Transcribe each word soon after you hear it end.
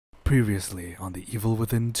Previously on The Evil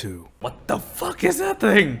Within 2. What the fuck is that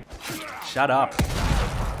thing? Shut up.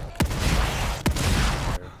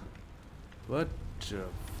 What the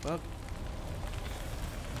fuck?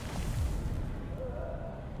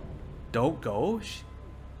 Don't go?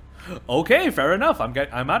 Okay, fair enough.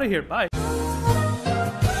 I'm out of here. Bye.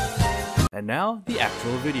 And now, the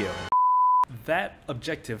actual video. That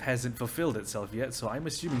objective hasn't fulfilled itself yet, so I'm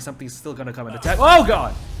assuming something's still gonna come and attack. Oh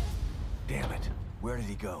god! Damn it. Where did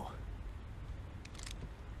he go?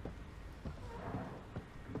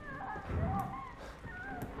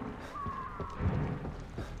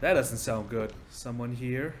 That doesn't sound good. Someone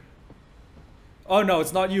here? Oh no,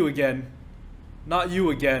 it's not you again. Not you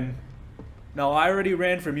again. No, I already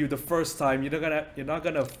ran from you the first time. You're not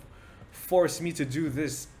gonna force me to do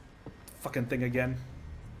this fucking thing again.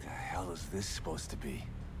 The hell is this supposed to be?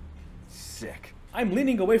 Sick. I'm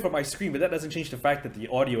leaning away from my screen, but that doesn't change the fact that the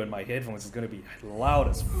audio in my headphones is gonna be loud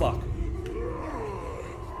as fuck.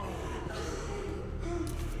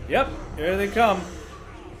 Yep, here they come.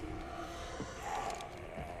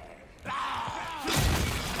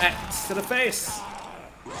 Axe to the face.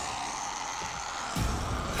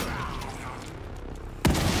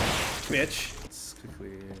 Bitch. Let's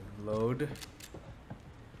quickly load.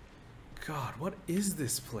 God, what is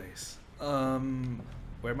this place?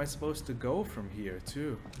 Where am I supposed to go from here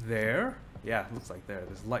to? There? Yeah, looks like there.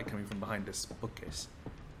 There's light coming from behind this bookcase.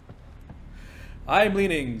 I'm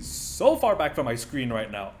leaning so far back from my screen right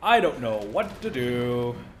now. I don't know what to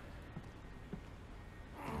do.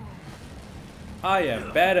 I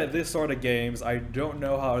am bad at this sort of games. I don't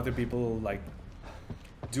know how other people, like,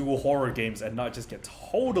 do horror games and not just get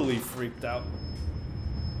totally freaked out.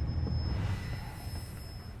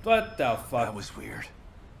 What the fuck? That was weird.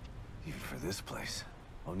 Even for this place.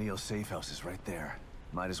 O'Neill's safe house is right there.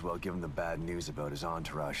 Might as well give him the bad news about his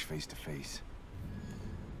entourage face to face.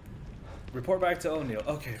 Report back to O'Neill.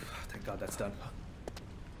 Okay, thank God that's done.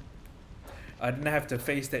 I didn't have to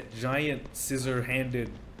face that giant scissor-handed,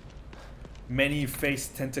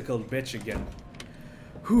 many-faced tentacled bitch again.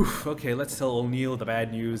 Whew, okay, let's tell O'Neill the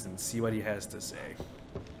bad news and see what he has to say.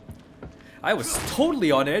 I was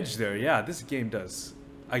totally on edge there. Yeah, this game does.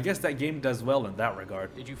 I guess that game does well in that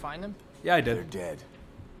regard. Did you find them? Yeah, I did. They're dead.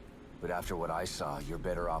 But after what I saw, you're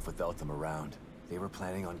better off without them around. They were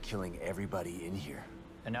planning on killing everybody in here.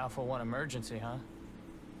 An Alpha 1 emergency, huh?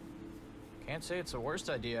 Can't say it's the worst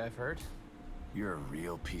idea I've heard. You're a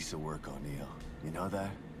real piece of work, O'Neill. You know that?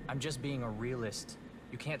 I'm just being a realist.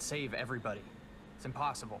 You can't save everybody. It's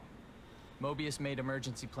impossible. Mobius made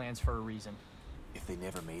emergency plans for a reason. If they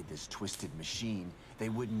never made this twisted machine, they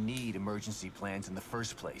wouldn't need emergency plans in the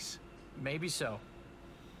first place. Maybe so.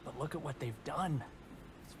 But look at what they've done.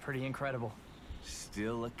 It's pretty incredible.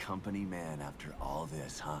 Still a company man after all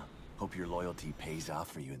this, huh? Hope your loyalty pays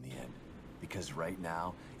off for you in the end. Because right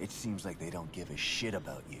now, it seems like they don't give a shit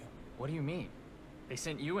about you. What do you mean? They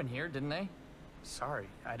sent you in here, didn't they? Sorry,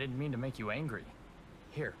 I didn't mean to make you angry.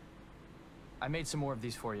 Here. I made some more of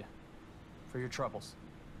these for you. For your troubles.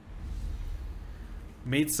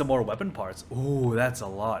 Made some more weapon parts. Ooh, that's a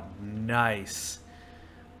lot. Nice.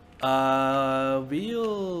 Let's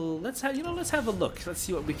have a look. Let's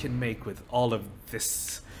see what we can make with all of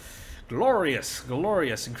this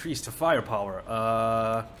glorious increased firepower.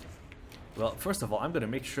 Well, first of all, I'm gonna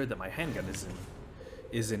make sure that my handgun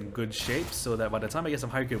is in good shape, so that by the time I get some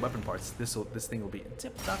higher grade weapon parts, this thing will be in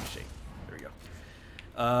tip-top shape. There we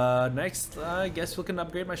go. Next, I guess we can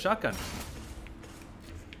upgrade my shotgun.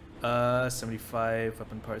 75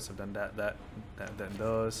 weapon parts. I've done that, then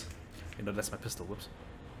those. You know, that's my pistol. Whoops.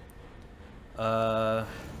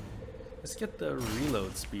 Let's get the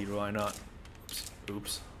reload speed. Why not?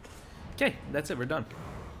 Oops. Okay, that's it. We're done.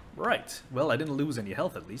 Right. Well, I didn't lose any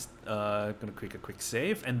health at least. Gonna quick a quick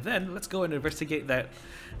save, and then let's go and investigate that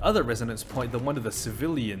other resonance point. The one of the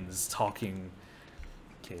civilians talking.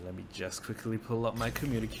 Okay, let me just quickly pull up my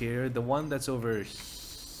communicator. The one that's over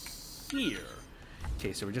here.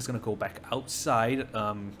 Okay, so we're just gonna go back outside,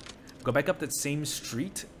 go back up that same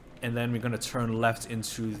street, and then we're gonna turn left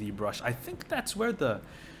into the brush. I think that's where that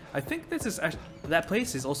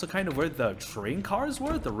place is also kind of where the train cars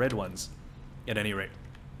were, the red ones, at any rate.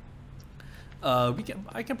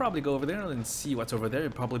 I can probably go over there and see what's over there.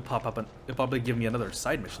 It'll probably pop up and it'll probably give me another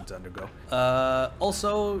side mission to undergo.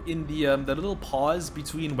 Also in the little pause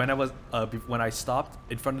between when I stopped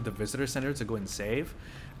in front of the visitor center to go and save,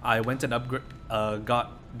 I went and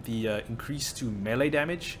got the increase to melee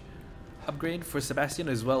damage upgrade for Sebastian,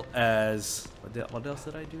 as well as what else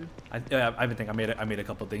did I do? I think I made a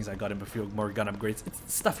couple things. I got him a few more gun upgrades.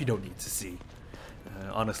 It's stuff you don't need to see.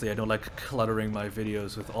 Honestly, I don't like cluttering my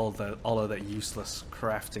videos with all of that useless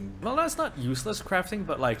crafting. Well, that's not useless crafting,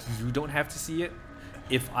 but like you don't have to see it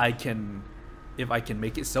if I can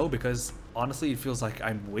make it so, because honestly, it feels like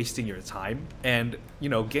I'm wasting your time. And you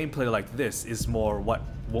know, gameplay like this is more what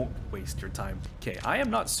won't waste your time. Okay, I am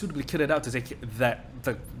not suitably kitted out to take the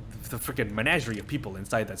freaking menagerie of people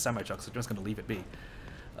inside that semi-truck, so I'm just gonna leave it be.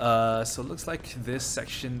 So it looks like this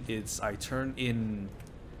section is do I turn in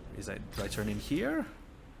here?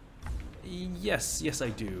 Yes, I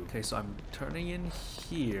do. Okay, so I'm turning in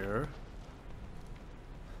here.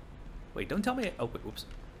 Wait, don't tell me. Oh, wait, whoops.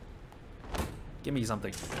 Give me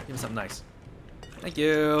something. Give me something nice. Thank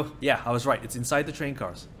you. Yeah, I was right. It's inside the train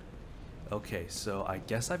cars. Okay, so I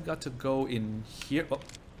guess I've got to go in here. Oh,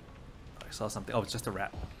 I saw something. Oh, it's just a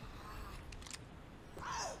rat.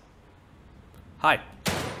 Hi.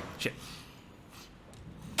 Shit.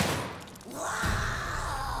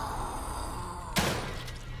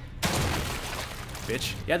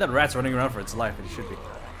 Bitch. Yeah, that rat's running around for its life, and it should be.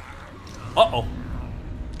 Uh-oh.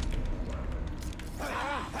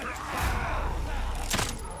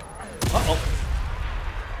 Uh-oh.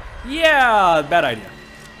 Yeah, bad idea.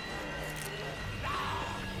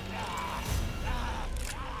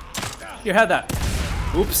 Here, have that.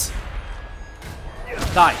 Oops.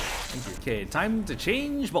 Die. Thank you. Okay, time to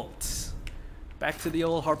change bolts. Back to the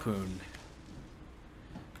old harpoon.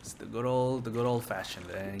 It's the good old fashioned.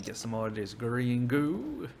 And get some more of this green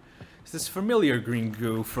goo. It's this familiar green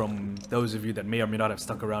goo from those of you that may or may not have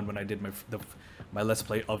stuck around when I did my let's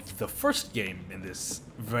play of the first game in this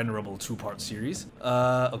venerable two-part series.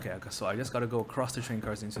 Okay, so I just gotta go across the train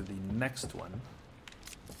cars into the next one.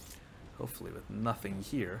 Hopefully with nothing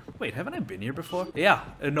here. Wait, haven't I been here before? Yeah,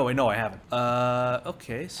 no, I haven't.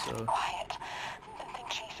 Okay, so... Quiet. Something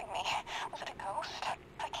chasing me. Was it a ghost?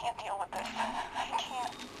 I can't deal with this. I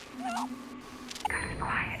can't. No. Gotta be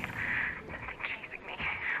quiet. Something chasing me.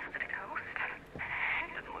 Was it a ghost?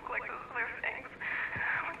 It doesn't look like those other things.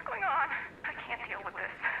 What's going on? I can't deal with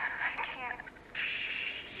this. I can't.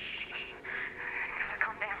 Shh. Gotta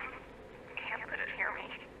calm down. Can't let it hear me.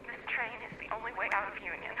 This train is the only way out of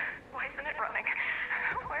Union. Why isn't it running?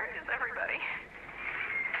 Where is everybody?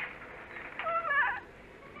 Who's that?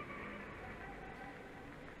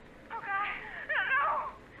 Oh God!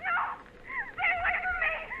 No! No! Stay away from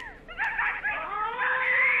me! Don't touch me!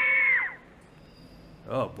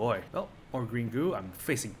 Oh boy. Well, more green goo. I'm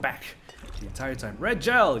facing back the entire time. Red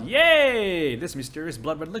gel! Yay! This mysterious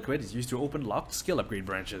blood red liquid is used to open locked skill upgrade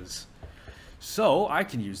branches. So I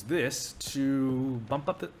can use this to bump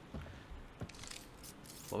up the...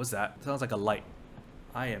 What was that? Sounds like a light.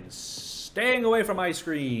 I am staying away from my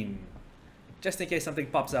screen, just in case something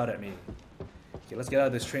pops out at me. Okay, let's get out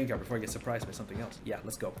of this train car before I get surprised by something else. Yeah,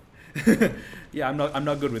 let's go. Yeah, I'm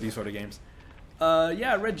not good with these sort of games.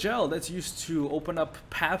 Yeah, red gel. That's used to open up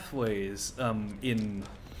pathways. In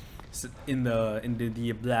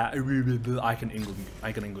the blah, I can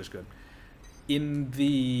English good. In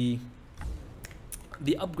the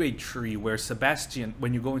upgrade tree where Sebastian,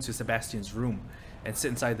 when you go into Sebastian's room and sit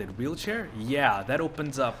inside that wheelchair, yeah, that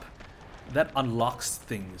opens up, that unlocks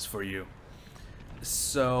things for you.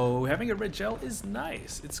 So having a red gel is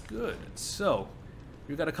nice. It's good. So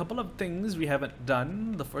we've got a couple of things we haven't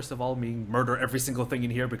done. The first of all being murder every single thing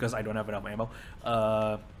in here because I don't have enough ammo.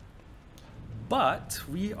 But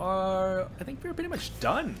we are, I think we're pretty much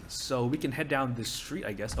done. So we can head down this street,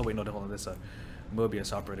 I guess. Oh wait, no, hold on. There's a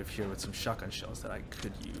Mobius operative here with some shotgun shells that I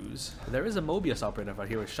could use. There is a Mobius operative out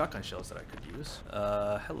here with shotgun shells that I could use.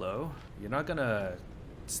 Hello. You're not gonna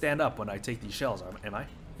stand up when I take these shells, am I?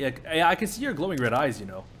 Yeah, I can see your glowing red eyes, you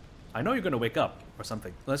know. I know you're gonna wake up or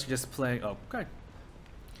something. Unless you're just playing, oh, okay.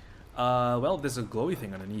 Well, there's a glowy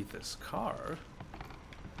thing underneath this car.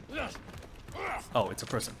 Oh, it's a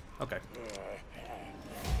person. Okay.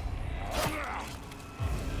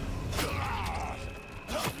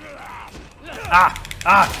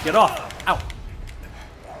 Ah! Get off! Ow!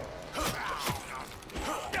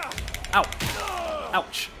 Ow!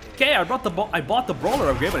 Ouch! Okay, I bought the brawler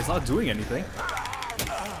upgrade, but it's not doing anything.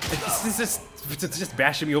 It's just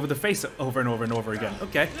bashing me over the face over and over and over again.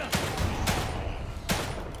 Okay.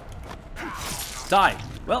 Die!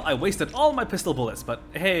 Well, I wasted all my pistol bullets, but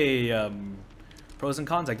hey, pros and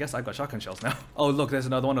cons, I guess I've got shotgun shells now. Oh, look, there's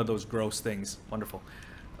another one of those gross things. Wonderful.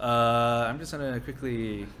 I'm just gonna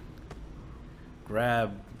quickly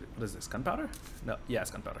grab, what is this, gunpowder? No, yeah,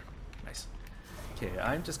 it's gunpowder. Nice. Okay,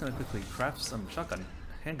 I'm just gonna quickly craft some shotgun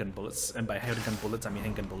handgun bullets, and by handgun bullets I mean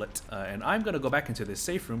handgun bullet. And I'm gonna go back into this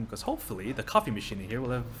safe room because hopefully the coffee machine in here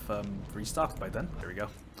will have restocked by then. There we go.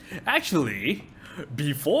 Actually,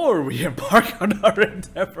 before we embark on our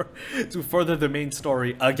endeavor to further the main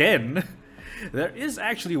story again, there is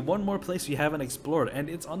actually one more place we haven't explored, and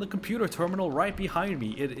it's on the computer terminal right behind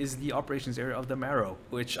me. It is the operations area of the Marrow,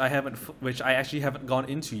 which I actually haven't gone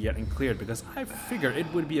into yet and cleared because I figured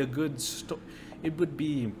it would be a good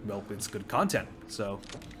well, it's good content. So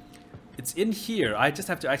it's in here. I just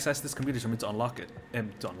have to access this computer terminal to unlock it,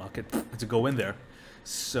 and to go in there.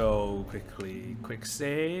 So quick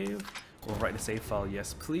save. We'll write the save file,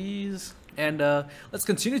 yes please. And let's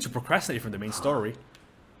continue to procrastinate from the main story.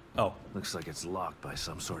 Oh. Looks like it's locked by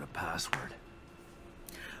some sort of password.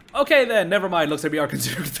 Okay then, never mind. Looks like we are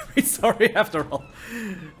continuing the main story after all.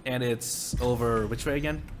 And it's over which way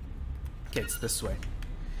again? Okay, it's this way.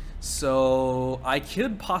 So I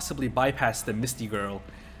could possibly bypass the Misty girl.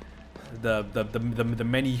 The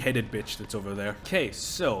many-headed bitch that's over there. Okay,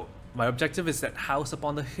 so my objective is that house up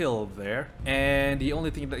on the hill there. And the only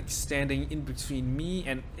thing that's standing in between me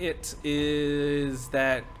and it is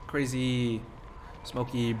that crazy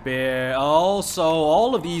Smokey Bear. Also,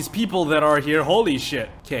 all of these people that are here, holy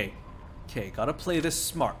shit. Okay, gotta play this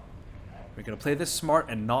smart. We're gonna play this smart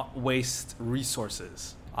and not waste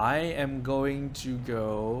resources. I am going to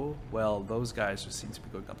go, well, those guys just seem to be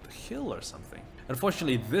going up the hill or something.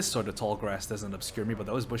 Unfortunately, this sort of tall grass doesn't obscure me, but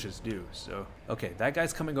those bushes do, so. Okay, that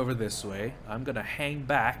guy's coming over this way. I'm gonna hang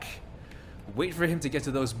back, wait for him to get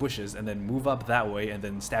to those bushes, and then move up that way, and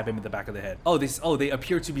then stab him in the back of the head. Oh, they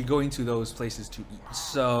appear to be going to those places to eat.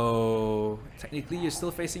 So, technically you're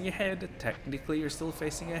still facing ahead. Technically you're still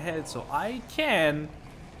facing ahead, so I can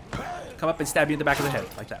come up and stab you in the back of the head,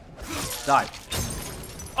 like that. Die.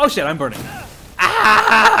 Oh shit, I'm burning.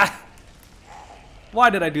 Ah! Why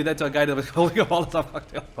did I do that to a guy that was holding a Molotov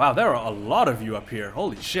cocktail? Wow, there are a lot of you up here.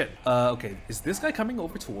 Holy shit. Okay, is this guy coming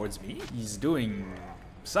over towards me? He's doing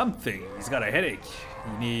something. He's got a headache.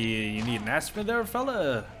 You need an aspirin there,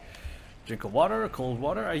 fella? Drink of water, cold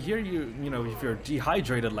water. I hear you know, if you're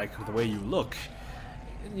dehydrated like the way you look,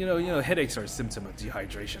 you know, headaches are a symptom of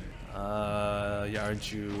dehydration. Yeah,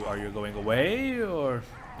 are you going away, or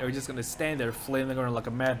are you just gonna stand there flailing around like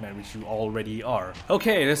a madman, which you already are?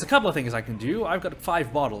 Okay, there's a couple of things I can do. I've got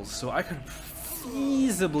 5 bottles, so I could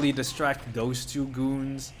feasibly distract those 2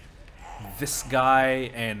 goons, this guy,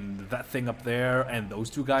 and that thing up there, and those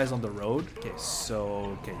 2 guys on the road. Okay,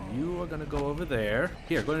 so, you are gonna go over there.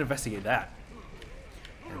 Here, go and investigate that.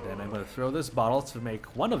 And then I'm gonna throw this bottle to make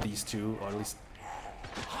one of these 2, or at least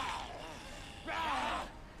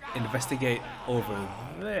investigate over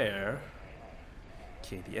there.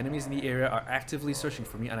 Okay, the enemies in the area are actively searching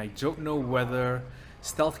for me, and I don't know whether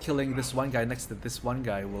stealth killing this one guy next to this one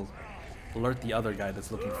guy will alert the other guy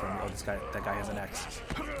that's looking for me. Oh, that guy has an axe.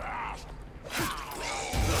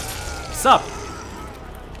 Sup?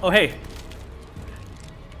 Oh, hey.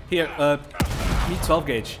 Here, need 12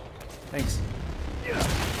 gauge. Thanks.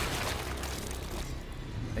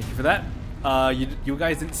 Thank you for that. You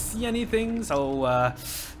guys didn't see anything, so,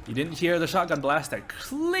 you didn't hear the shotgun blast that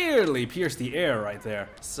clearly pierced the air right there.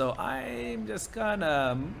 So I'm just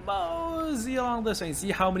gonna mosey along this way and see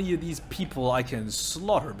how many of these people I can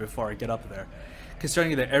slaughter before I get up there.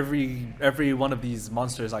 Considering that every one of these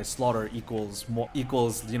monsters I slaughter equals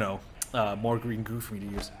you know, more green goo for me to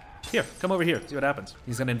use. Here, come over here, see what happens.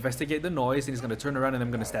 He's gonna investigate the noise, and he's gonna turn around, and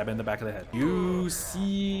I'm gonna stab him in the back of the head. You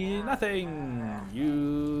see nothing.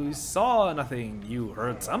 You saw nothing. You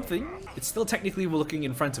heard something. It's still technically looking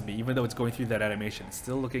in front of me, even though it's going through that animation. It's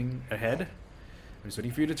still looking ahead. I'm just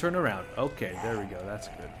waiting for you to turn around. Okay, there we go, that's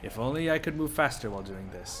good. If only I could move faster while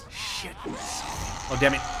doing this. Shit. Oh,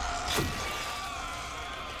 damn it.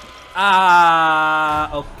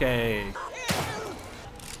 Ah, okay.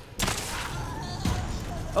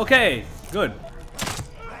 Okay, good.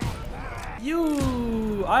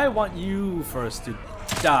 I want you first to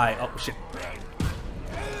die. Oh, shit.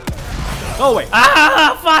 Go away.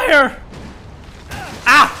 Ah, fire!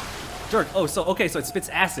 Ah! Jerk. Oh, okay, so it spits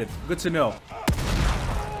acid. Good to know.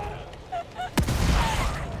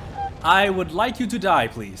 I would like you to die,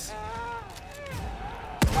 please.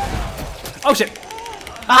 Oh, shit.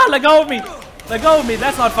 Ah, let go of me. Let go of me.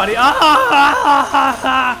 That's not funny.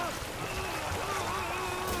 Ah!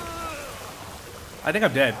 I think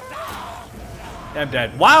I'm dead. Yeah, I'm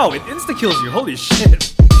dead. Wow, it insta-kills you. Holy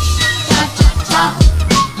shit.